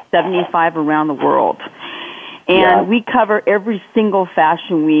staff of 75 around the world. And we cover every single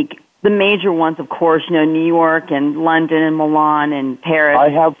Fashion Week. The major ones, of course, New York and London and Milan and Paris. I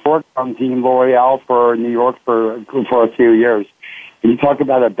have worked on Team L'Oreal for New York for a few years. And you talk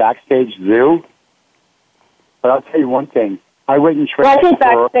about a backstage zoo, but I'll tell you one thing. I wouldn't trade I think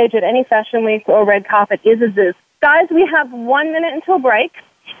backstage at any Fashion Week or red carpet is a zoo. Guys, we have 1 minute until break.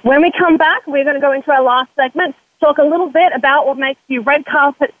 When we come back, we're going to go into our last segment, talk a little bit about what makes you red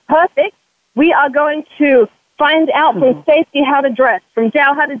carpet perfect. We are going to find out from Stacey how to dress, from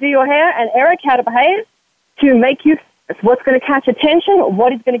Dow how to do your hair, and Eric how to behave to make you what's going to catch attention,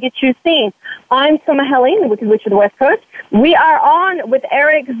 what is going to get you seen. I'm Summer Helene, the Wicked Witch of the West Coast. We are on with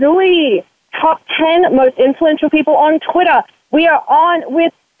Eric Zui, top 10 most influential people on Twitter. We are on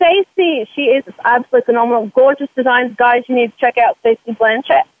with Stacey. She is absolutely phenomenal, gorgeous designs. Guys, you need to check out Stacey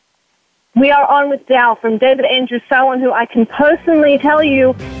Blanchett. We are on with Dow from David Andrews Salon, who I can personally tell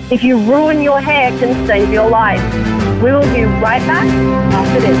you, if you ruin your hair, can save your life. We will be right back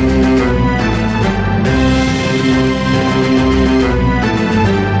after this.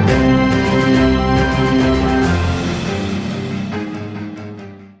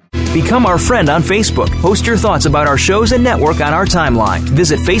 Become our friend on Facebook. Post your thoughts about our shows and network on our timeline.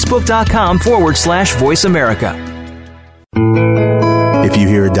 Visit Facebook.com/Voice America. If you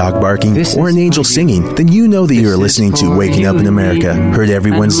hear a dog barking or an angel singing, then you know that you are listening to Waking Up in America. Heard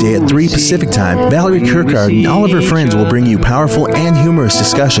every Wednesday at 3 Pacific Time, Valerie Kirkard and all of her friends will bring you powerful and humorous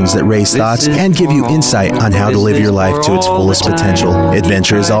discussions that raise thoughts and give you insight on how to live your life to its fullest potential.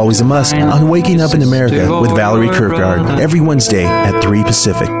 Adventure is always a must on Waking Up in America with Valerie Kirkard, every Wednesday at 3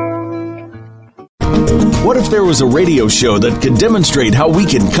 Pacific. What if there was a radio show that could demonstrate how we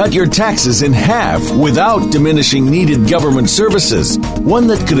can cut your taxes in half without diminishing needed government services? One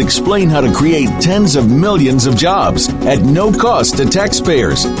that could explain how to create tens of millions of jobs at no cost to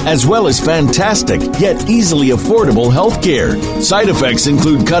taxpayers, as well as fantastic yet easily affordable health care. Side effects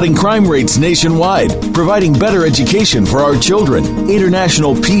include cutting crime rates nationwide, providing better education for our children,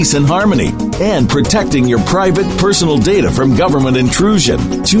 international peace and harmony, and protecting your private personal data from government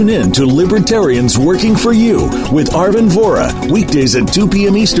intrusion. Tune in to Libertarians Working for You with Arvin Vora, weekdays at 2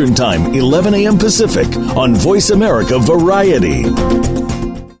 p.m. Eastern Time, 11 a.m. Pacific, on Voice America Variety.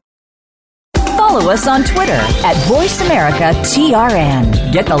 Follow us on Twitter at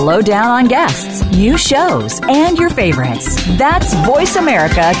VoiceAmericaTRN. Get the lowdown on guests, new shows, and your favorites. That's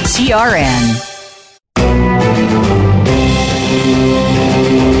VoiceAmericaTRN.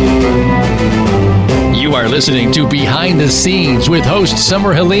 You are listening to Behind the Scenes with host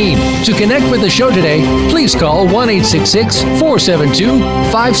Summer Helene. To connect with the show today, please call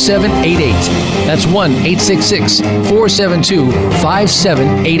 1-866-472-5788. That's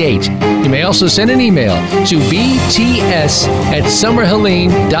 1-866-472-5788. You may also send an email to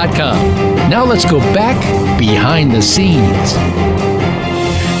bts@summerhelene.com. Now let's go back behind the scenes.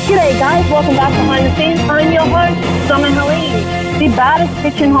 G'day guys, welcome back behind the scenes. I'm your host, Summer Helene. The baddest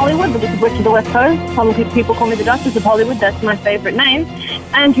bitch in Hollywood, the Wicked Witch of the West Coast. Some people call me the Duchess of Hollywood, that's my favourite name.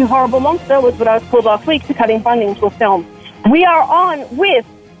 And You Horrible Monster was what I was called last week for cutting funding to a film. We are on with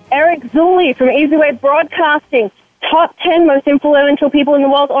Eric Zulli from Easy Way Broadcasting, top 10 most influential people in the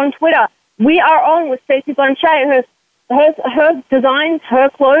world on Twitter. We are on with Stacey Blanchett. Her designs, her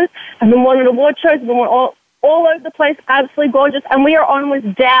clothes have been won at award shows, have been won all over the place, absolutely gorgeous. And we are on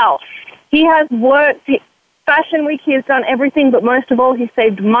with Dow. He has worked, Fashion Week, he has done everything, but most of all, he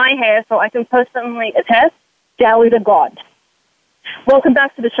saved my hair, so I can personally attest, Dow is a god. Welcome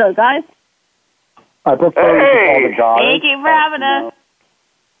back to the show, guys. I prefer to call the god. Thank you for having us.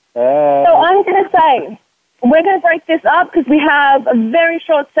 So I'm going to say, we're going to break this up because we have a very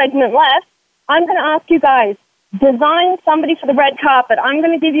short segment left. I'm going to ask you guys, design somebody for the red carpet. I'm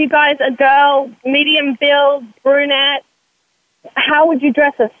going to give you guys a girl, medium build, brunette. How would you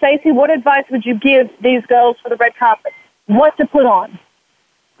dress her? Stacey, what advice would you give these girls for the red carpet? What to put on?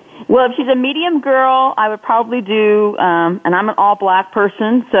 Well, if she's a medium girl, I would probably do, and I'm an all-black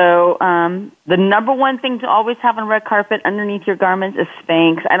person, so the number one thing to always have on red carpet underneath your garments is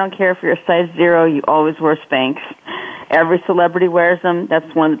Spanx. I don't care if you're a size 0, you always wear Spanx. Every celebrity wears them.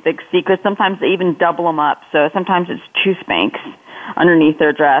 That's one of the big secrets. Sometimes they even double them up, so sometimes it's 2 Spanx underneath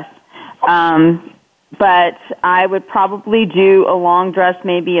their dress. But I would probably do a long dress,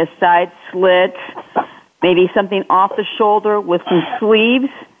 maybe a side slit, maybe something off the shoulder with some sleeves,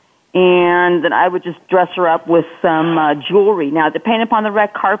 and then I would just dress her up with some jewelry. Now, depending upon the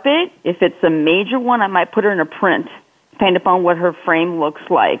red carpet, if it's a major one, I might put her in a print, depending upon what her frame looks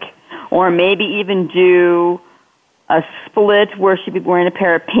like. Or maybe even do a split where she'd be wearing a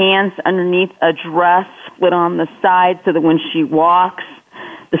pair of pants underneath a dress, split on the side so that when she walks,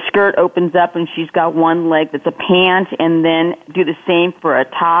 the skirt opens up and she's got one leg that's a pant, and then do the same for a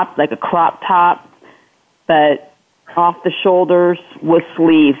top, like a crop top, but off the shoulders with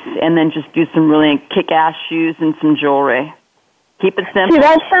sleeves, and then just do some really kick-ass shoes and some jewelry. Keep it simple. See,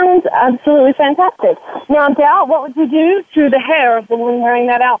 that sounds absolutely fantastic. Now, Dow, what would you do to the hair of the woman wearing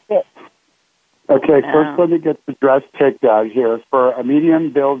that outfit? Okay, first let me get the dress picked out here. For a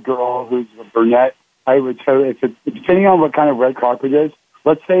medium-build girl who's a brunette, I would tell you, depending on what kind of red carpet it is,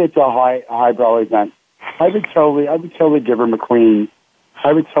 let's say it's a highbrow event, I would totally give her McQueen.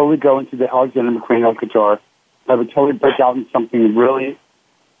 I would totally go into the Alexander McQueen Haute Couture. I would totally break out in something really,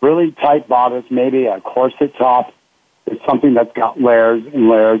 really tight bodice, maybe a corset top. It's something that's got layers and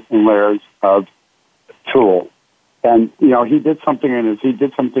layers and layers of tulle. And, you know, he did something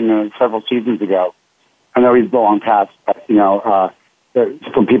several seasons ago. I know he's long past, but, you know,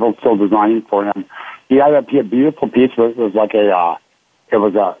 some people still designing for him. He had a beautiful piece. It was like a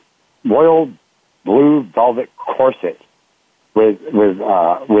royal blue velvet corset with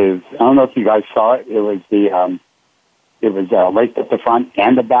I don't know if you guys saw it. It was laced at the front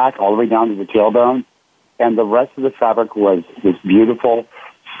and the back, all the way down to the tailbone, and the rest of the fabric was this beautiful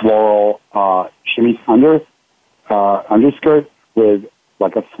floral shimmy underskirt with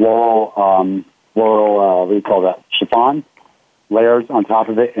like a floral what do you call that, chiffon layers on top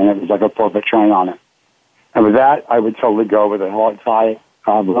of it, and it was like a 4-foot train on it. And with that, I would totally go with a really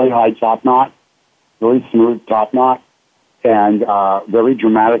high top knot, really smooth top knot, and very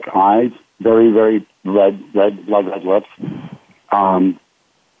dramatic eyes, very, very red lips.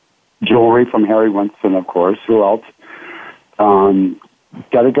 Jewelry from Harry Winston, of course. Who else?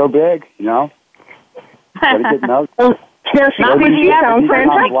 Got to go big, you know? Got to get notes. Not because you sound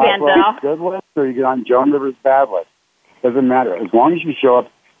fantastic. Good list, or you get on Joan Rivers' bad list. Doesn't matter. As long as you show up,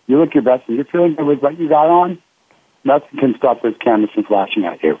 you look your best, and you're feeling good with what you got on, nothing can stop this canvas from flashing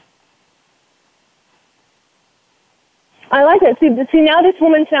at you. I like it. See, now this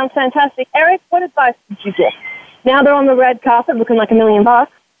woman sounds fantastic. Eric, what advice would you give? Now they're on the red carpet looking like $1 million. What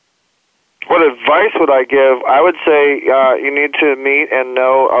advice would I give? I would say you need to meet and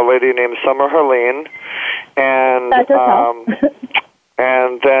know a lady named Summer Helene, and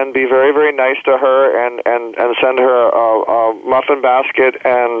and then be very, very nice to her, and send her a muffin basket,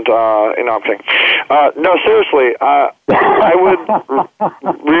 and I'm kidding. No, seriously, I would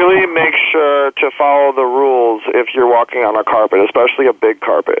really make sure to follow the rules if you're walking on a carpet, especially a big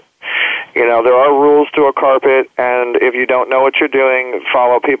carpet. You know, there are rules to a carpet, and if you don't know what you're doing,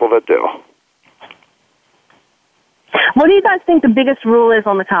 follow people that do. What do you guys think the biggest rule is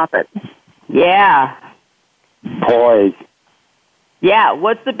on the carpet? Yeah. Poise. Yeah,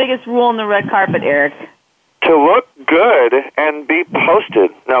 what's the biggest rule on the red carpet, Eric? To look good and be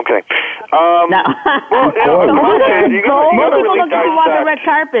posted. No, I'm kidding. No. Well, you gotta people really don't walk the red dissect.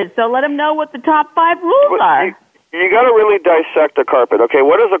 carpet, so let them know what the top 5 rules are. You got to really dissect a carpet. Okay,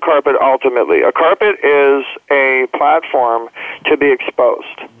 what is a carpet ultimately? A carpet is a platform to be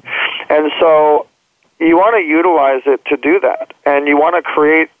exposed. And so you want to utilize it to do that. And you want to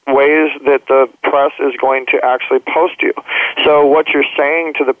create ways that the press is going to actually post you. So what you're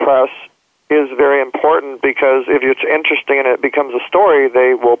saying to the press is very important, because if it's interesting and it becomes a story,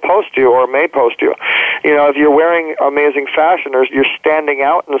 they will post you or may post you. You know, if you're wearing amazing fashion or you're standing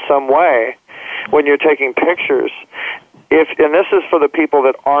out in some way when you're taking pictures, and this is for the people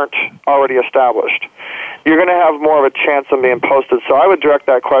that aren't already established, you're going to have more of a chance of being posted. So I would direct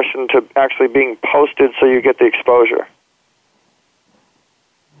that question to actually being posted so you get the exposure.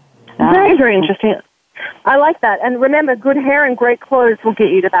 Very, very interesting. I like that. And remember, good hair and great clothes will get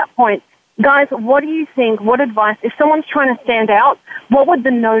you to that point. Guys, what do you think? What advice, if someone's trying to stand out, what would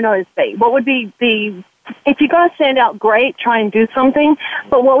the no-nos be? What would be the, if you're going to stand out, great, try and do something,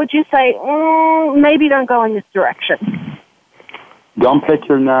 but what would you say, maybe don't go in this direction? Don't pick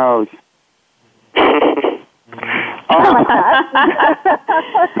your nose. Don't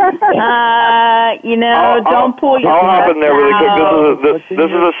pull your I'll hop in there really quick.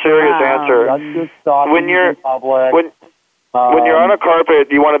 This is a serious answer. When you're on a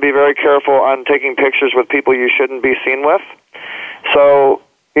carpet, you want to be very careful on taking pictures with people you shouldn't be seen with. So,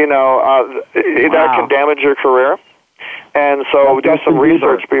 that can damage your career. And so do some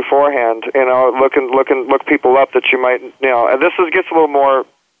research beforehand. Look people up that you might, and this gets a little more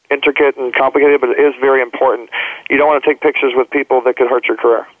intricate and complicated, but it is very important. You don't want to take pictures with people that could hurt your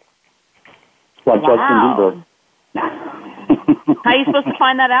career. Like Justin Bieber. How are you supposed to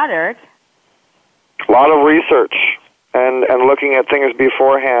find that out, Eric? A lot of research and looking at things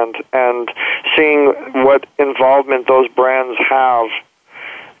beforehand and seeing what involvement those brands have.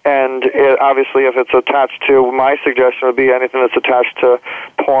 And obviously, if it's attached to, my suggestion would be anything that's attached to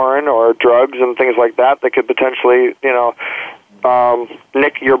porn or drugs and things like that could potentially,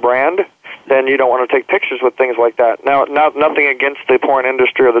 nick your brand. Then you don't want to take pictures with things like that. Now, nothing against the porn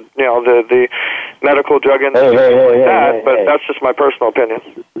industry or the medical drug industry but that's just my personal opinion.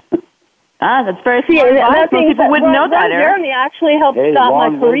 That's very smart. Most people wouldn't know that, Eric. Jeremy actually helped start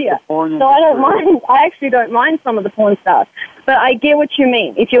my career, so I don't mind. I actually don't mind some of the porn stuff, but I get what you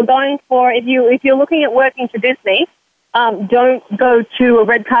mean. If you're if you're looking at working for Disney, don't go to a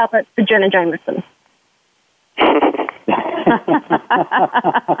red carpet for Jenna Jameson.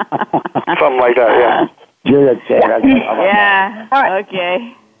 Something like that, yeah. Yeah. All right.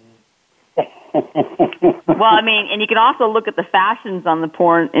 Okay. Well, and you can also look at the fashions on the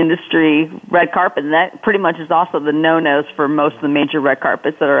porn industry red carpet, and that pretty much is also the no-nos for most of the major red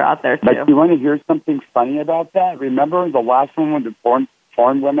carpets that are out there, too. But you want to hear something funny about that? Remember the last one with the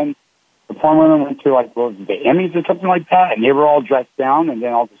porn women? The porn women went to, the Emmys or something like that, and they were all dressed down, and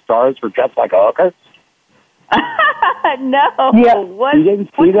then all the stars were dressed like hookers? No. Yeah. You didn't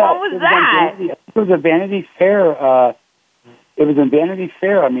see that? What was that? It was a Vanity Fair. It was in Vanity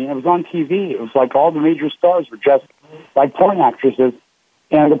Fair. It was on TV. It was like all the major stars were dressed like porn actresses,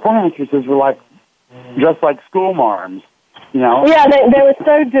 and the porn actresses were dressed like school marms. Yeah, they were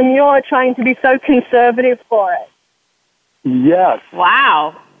so demure, trying to be so conservative for it. Yes.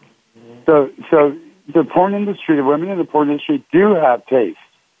 Wow. So the porn industry, the women in the porn industry do have taste.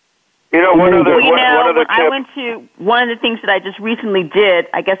 One other tip. I went to one of the things that I just recently did.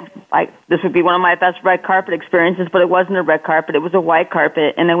 I guess this would be one of my best red carpet experiences, but it wasn't a red carpet. It was a white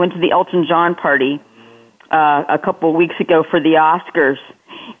carpet, and I went to the Elton John party a couple of weeks ago for the Oscars.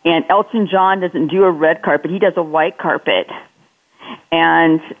 And Elton John doesn't do a red carpet. He does a white carpet.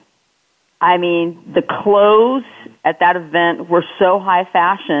 And, the clothes at that event were so high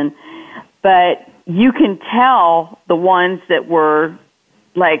fashion, but you can tell the ones that were,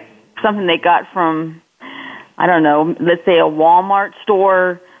 something they got from, I don't know, let's say a Walmart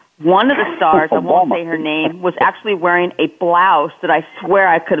store. One of the stars, I won't say her name, was actually wearing a blouse that I swear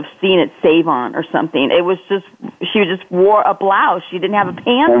I could have seen at Save-On or something. It was just, she just wore a blouse. She didn't have a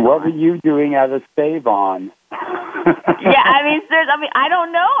pants And what on. were you doing at a Save-On? Yeah, seriously, I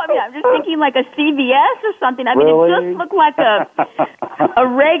don't know. I'm just thinking like a CVS or something. Really? It just looked like a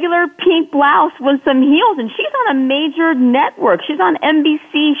regular pink blouse with some heels, and she's on a major network. She's on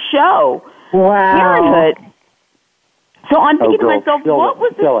NBC show. Wow. Parenthood. So I'm thinking to myself, Kill what it.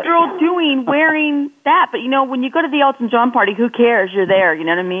 was this Kill it. girl doing wearing that? But, when you go to the Elton John party, who cares? You're there, you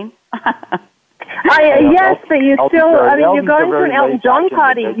know what I mean? Yes, but you still, I mean, you're going to an Elton John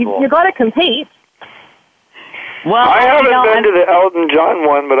party. You got to compete. Well, I haven't been to the Elton John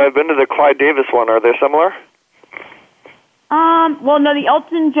one, but I've been to the Clyde Davis one. Are they similar? Well, no, the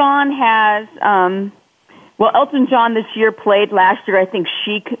Elton John has, Elton John this year played. Last year, I think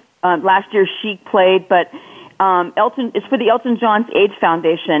Chic played, but it's for the Elton John's AIDS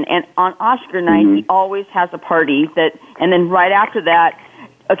Foundation, and on Oscar night, he always has a party and then right after that,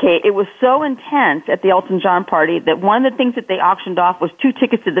 it was so intense at the Elton John party that one of the things that they auctioned off was 2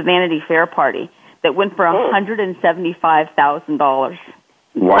 tickets to the Vanity Fair party that went for $175,000.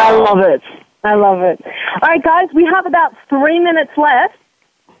 Wow. I love it. All right, guys, we have about 3 minutes left.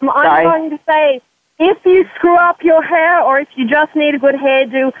 I'm going to say, if you screw up your hair or if you just need a good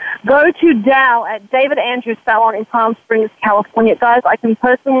hairdo, go to Dal at David Andrews Salon in Palm Springs, California. Guys, I can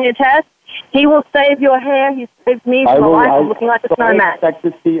personally attest, he will save your hair. He saved me from a life of looking like a snowman. I expect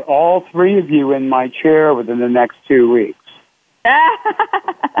to see all 3 of you in my chair within the next 2 weeks.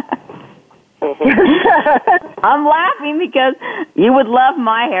 I'm laughing because you would love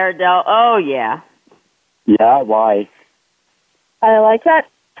my hair, Del. Oh, yeah. Yeah, why? I like that.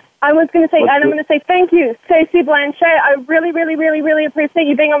 I was going to say, and I'm going to say thank you, Stacey Blanchet. I really, really, really, really appreciate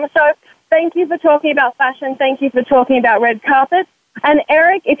you being on the show. Thank you for talking about fashion. Thank you for talking about red carpet. And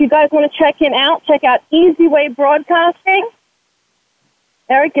Eric, if you guys want to check him out, check out Easy Way Broadcasting.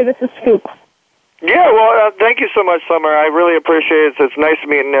 Eric, give us a scoop. Yeah, well, thank you so much, Summer. I really appreciate it. It's nice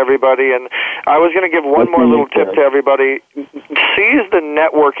meeting everybody. And I was going to give one more little tip to everybody. Seize the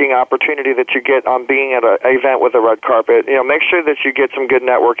networking opportunity that you get on being at an event with a red carpet. Make sure that you get some good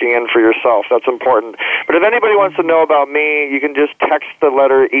networking in for yourself. That's important. But if anybody wants to know about me, you can just text the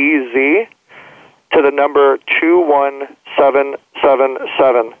letter EZ to the number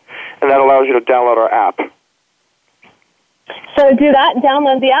 21777, and that allows you to download our app. So do that.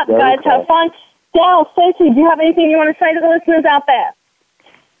 Download the app, guys. Have fun. Dal, Stacey, do you have anything you want to say to the listeners out there?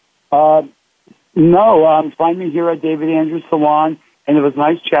 No. Find me here at David Andrews Salon, and it was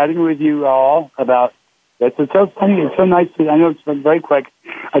nice chatting with you all about this. It's so funny. It's so nice to. I know it's been very quick.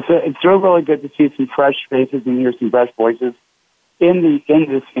 It's really good to see some fresh faces and hear some fresh voices in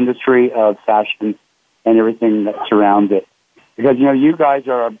this industry of fashion and everything that surrounds it. Because you guys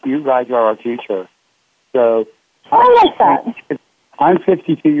are our future. So I like that. I'm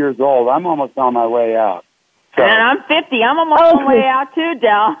 52 years old. I'm almost on my way out. So. And I'm 50. I'm almost on my way out too,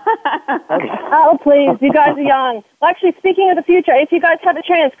 Del. Oh, please. You guys are young. Well, actually, speaking of the future, if you guys have a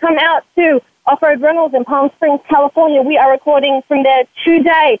chance, come out to Off-Road Rentals in Palm Springs, California. We are recording from there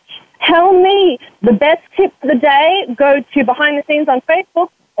today. Tell me the best tip of the day. Go to Behind the Scenes on Facebook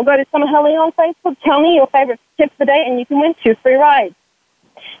or go to Summer Helene on Facebook. Tell me your favorite tip of the day, and you can win 2 free rides.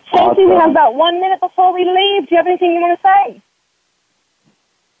 Stacey, we have about 1 minute before we leave. Do you have anything you want to say?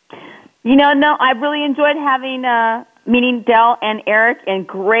 No, I really enjoyed meeting Del and Eric, and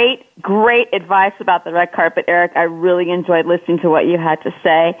great advice about the red carpet, Eric. I really enjoyed listening to what you had to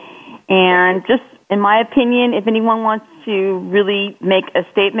say. And just, in my opinion, if anyone wants to really make a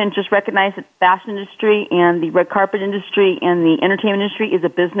statement, just recognize that the fashion industry and the red carpet industry and the entertainment industry is a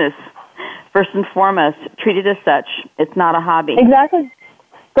business, first and foremost. Treat it as such. It's not a hobby. Exactly.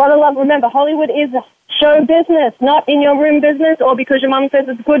 Gotta remember, Hollywood is a show business, not in your room business or because your mom says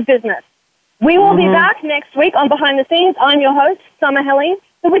it's good business. We will be back next week on Behind the Scenes. I'm your host, Summer Helene,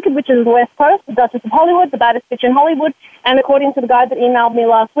 the Wicked Witches of the West Coast, the Duchess of Hollywood, the baddest bitch in Hollywood, and according to the guy that emailed me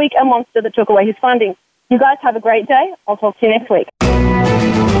last week, a monster that took away his funding. You guys have a great day. I'll talk to you next week.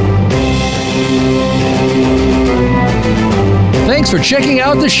 Thanks for checking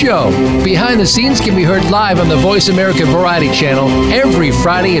out the show. Behind the Scenes can be heard live on the Voice America Variety Channel every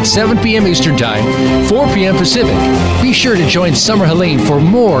Friday at 7 p.m. Eastern Time, 4 p.m. Pacific. Be sure to join Summer Helene for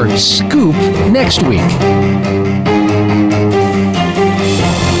more Scoop next week.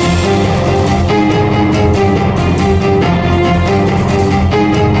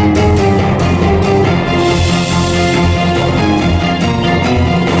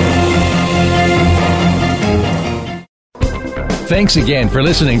 Thanks again for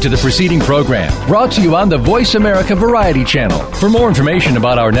listening to the preceding program, brought to you on the Voice America Variety Channel. For more information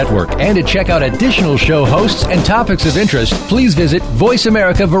about our network and to check out additional show hosts and topics of interest, please visit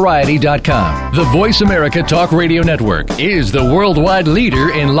VoiceAmericaVariety.com. The Voice America Talk Radio Network is the worldwide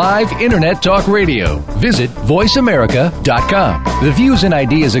leader in live Internet talk radio. Visit VoiceAmerica.com. The views and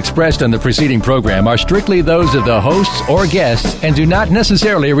ideas expressed on the preceding program are strictly those of the hosts or guests and do not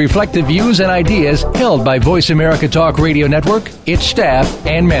necessarily reflect the views and ideas held by Voice America Talk Radio Network, its staff,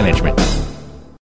 and management.